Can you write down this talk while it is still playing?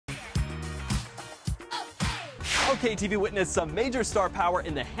OKTV witnessed some major star power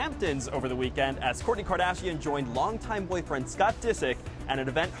in the Hamptons over the weekend as Kourtney Kardashian joined longtime boyfriend Scott Disick at an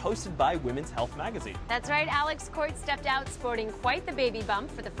event hosted by Women's Health magazine. That's right, Alex. Kourt stepped out sporting quite the baby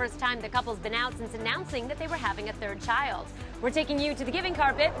bump. For the first time, the couple's been out since announcing that they were having a third child. We're taking you to the giving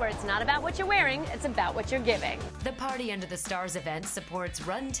carpet, where it's not about what you're wearing, it's about what you're giving. The Party Under the Stars event supports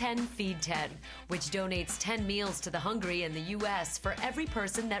Run 10, Feed 10, which donates 10 meals to the hungry in the U.S. for every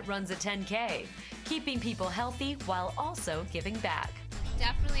person that runs a 10K, keeping people healthy while also giving back.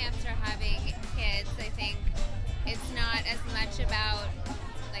 Definitely after having kids, I think it's not as much about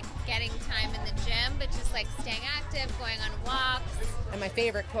getting time in the gym, but just staying active, going on walks. And my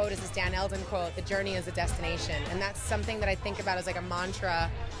favorite quote is this Dan Eldon quote, "The journey is a destination." And that's something that I think about as a mantra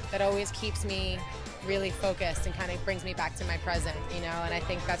that always keeps me really focused and kind of brings me back to my present, and I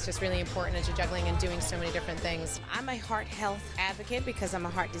think that's just really important as you're juggling and doing so many different things. I'm a heart health advocate because I'm a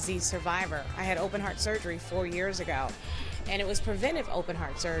heart disease survivor. I had open heart surgery 4 years ago, and it was preventive open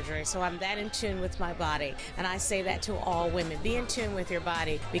heart surgery, so I'm that in tune with my body, and I say that to all women. Be in tune with your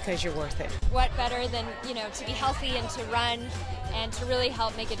body because you're worth it. What better than, to be healthy and to run and to really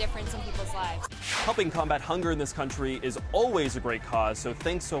help make a difference in people's lives. Helping combat hunger in this country is always a great cause, so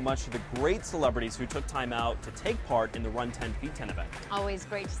thanks so much to the great celebrities who took time out to take part in the Run 10 Feed 10 event. Always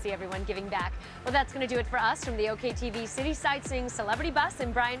great to see everyone giving back. Well, that's going to do it for us from the OKTV City Sightseeing Celebrity Bus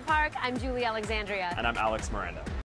in Bryant Park. I'm Julie Alexandria. And I'm Alex Miranda.